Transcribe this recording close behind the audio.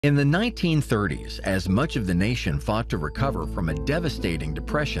In the 1930s, as much of the nation fought to recover from a devastating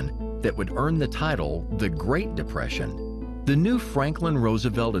depression that would earn the title the Great Depression, the new Franklin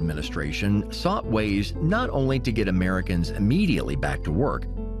Roosevelt administration sought ways not only to get Americans immediately back to work,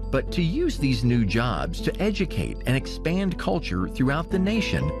 but to use these new jobs to educate and expand culture throughout the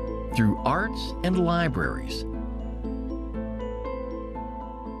nation through arts and libraries.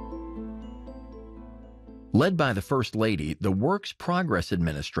 Led by the First Lady, the Works Progress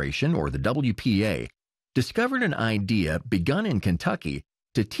Administration, or the WPA, discovered an idea begun in Kentucky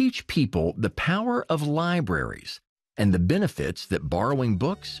to teach people the power of libraries and the benefits that borrowing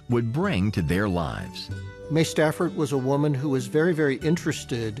books would bring to their lives. May Stafford was a woman who was very, very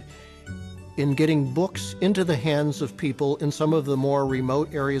interested in getting books into the hands of people in some of the more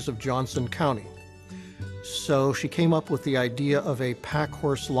remote areas of Johnson County. So she came up with the idea of a pack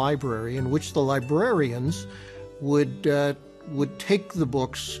horse library in which the librarians would take the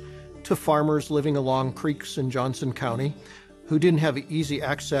books to farmers living along creeks in Johnson County who didn't have easy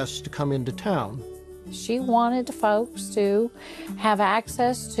access to come into town. She wanted folks to have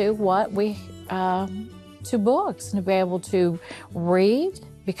access to to books and to be able to read,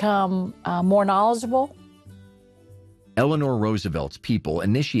 become more knowledgeable. Eleanor Roosevelt's people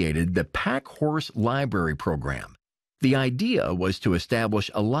initiated the Pack Horse Library program. The idea was to establish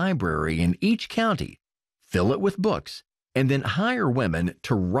a library in each county, fill it with books, and then hire women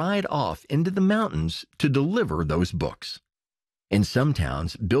to ride off into the mountains to deliver those books. In some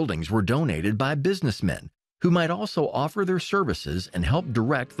towns, buildings were donated by businessmen who might also offer their services and help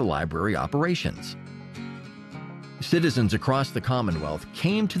direct the library operations. Citizens across the Commonwealth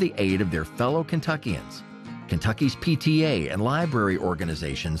came to the aid of their fellow Kentuckians. Kentucky's PTA and library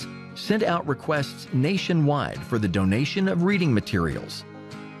organizations sent out requests nationwide for the donation of reading materials.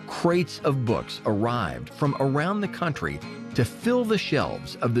 Crates of books arrived from around the country to fill the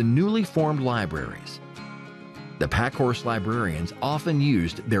shelves of the newly formed libraries. The Pack Horse Librarians often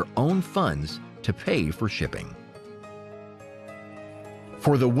used their own funds to pay for shipping.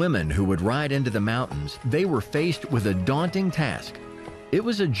 For the women who would ride into the mountains, they were faced with a daunting task. It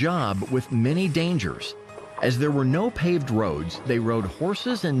was a job with many dangers. As there were no paved roads, they rode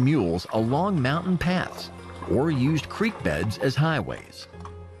horses and mules along mountain paths or used creek beds as highways.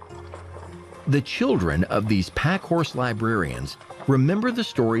 The children of these pack horse librarians remember the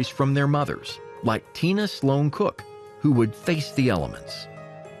stories from their mothers, like Tina Sloan Cook, who would face the elements.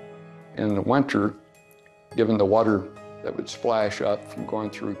 In the winter, given the water that would splash up from going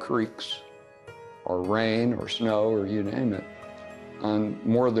through creeks, or rain or snow or you name it, on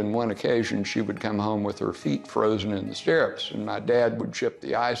more than one occasion, she would come home with her feet frozen in the stirrups, and my dad would chip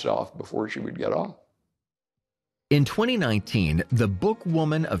the ice off before she would get off. In 2019, The Book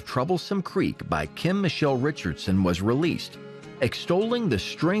Woman of Troublesome Creek by Kim Michelle Richardson was released, extolling the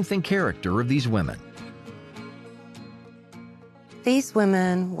strength and character of these women. These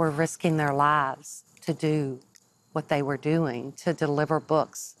women were risking their lives to do what they were doing, to deliver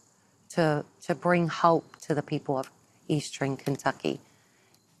books, to bring hope to the people of Eastern Kentucky.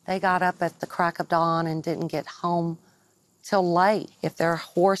 They got up at the crack of dawn and didn't get home till late. If their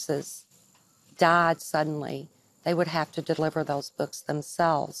horses died suddenly, they would have to deliver those books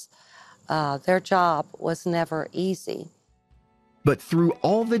themselves. Their job was never easy. But through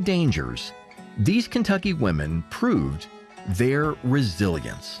all the dangers, these Kentucky women proved their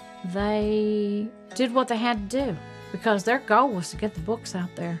resilience. They did what they had to do because their goal was to get the books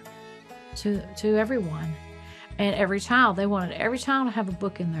out there to everyone. And every child, they wanted every child to have a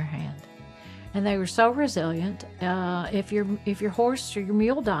book in their hand. And they were so resilient. If your horse or your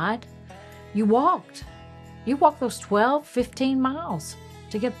mule died, you walked. You walked those 12, 15 miles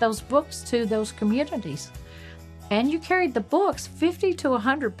to get those books to those communities. And you carried the books, 50 to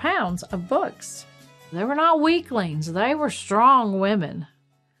 100 pounds of books. They were not weaklings. They were strong women.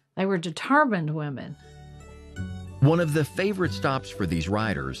 They were determined women. One of the favorite stops for these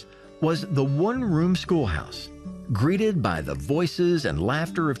riders was the one-room schoolhouse, greeted by the voices and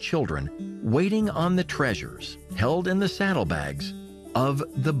laughter of children waiting on the treasures held in the saddlebags of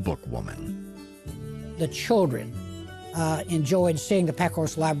the bookwoman. The children enjoyed seeing the Pack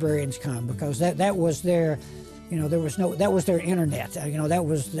Horse Librarians come because that was their, that was their internet.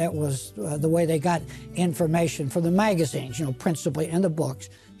 That was the way they got information from the magazines, principally, and the books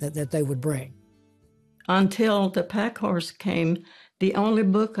that they would bring. Until the Pack Horse came, the only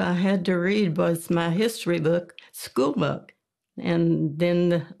book I had to read was my history book, school book. And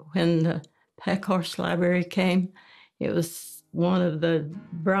then when the Pack Horse Library came, it was one of the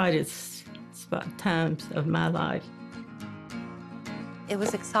brightest times of my life. It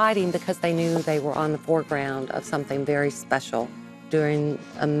was exciting because they knew they were on the foreground of something very special. during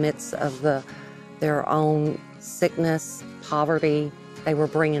amidst of their own sickness, poverty. They were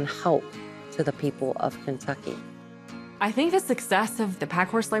bringing hope to the people of Kentucky. I think the success of the Pack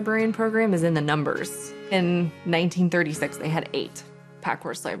Horse Librarian program is in the numbers. In 1936, they had 8 Pack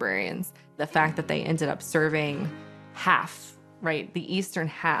Horse Librarians. The fact that they ended up serving half, right, the eastern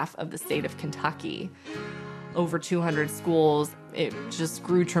half of the state of Kentucky, over 200 schools, it just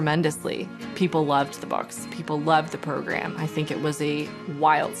grew tremendously. People loved the books. People loved the program. I think it was a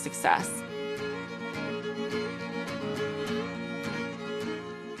wild success.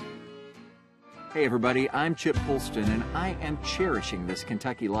 Hey everybody, I'm Chip Polston, and I am cherishing this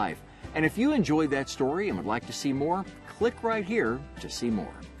Kentucky life. And if you enjoyed that story and would like to see more, click right here to see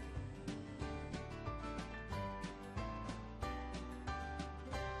more.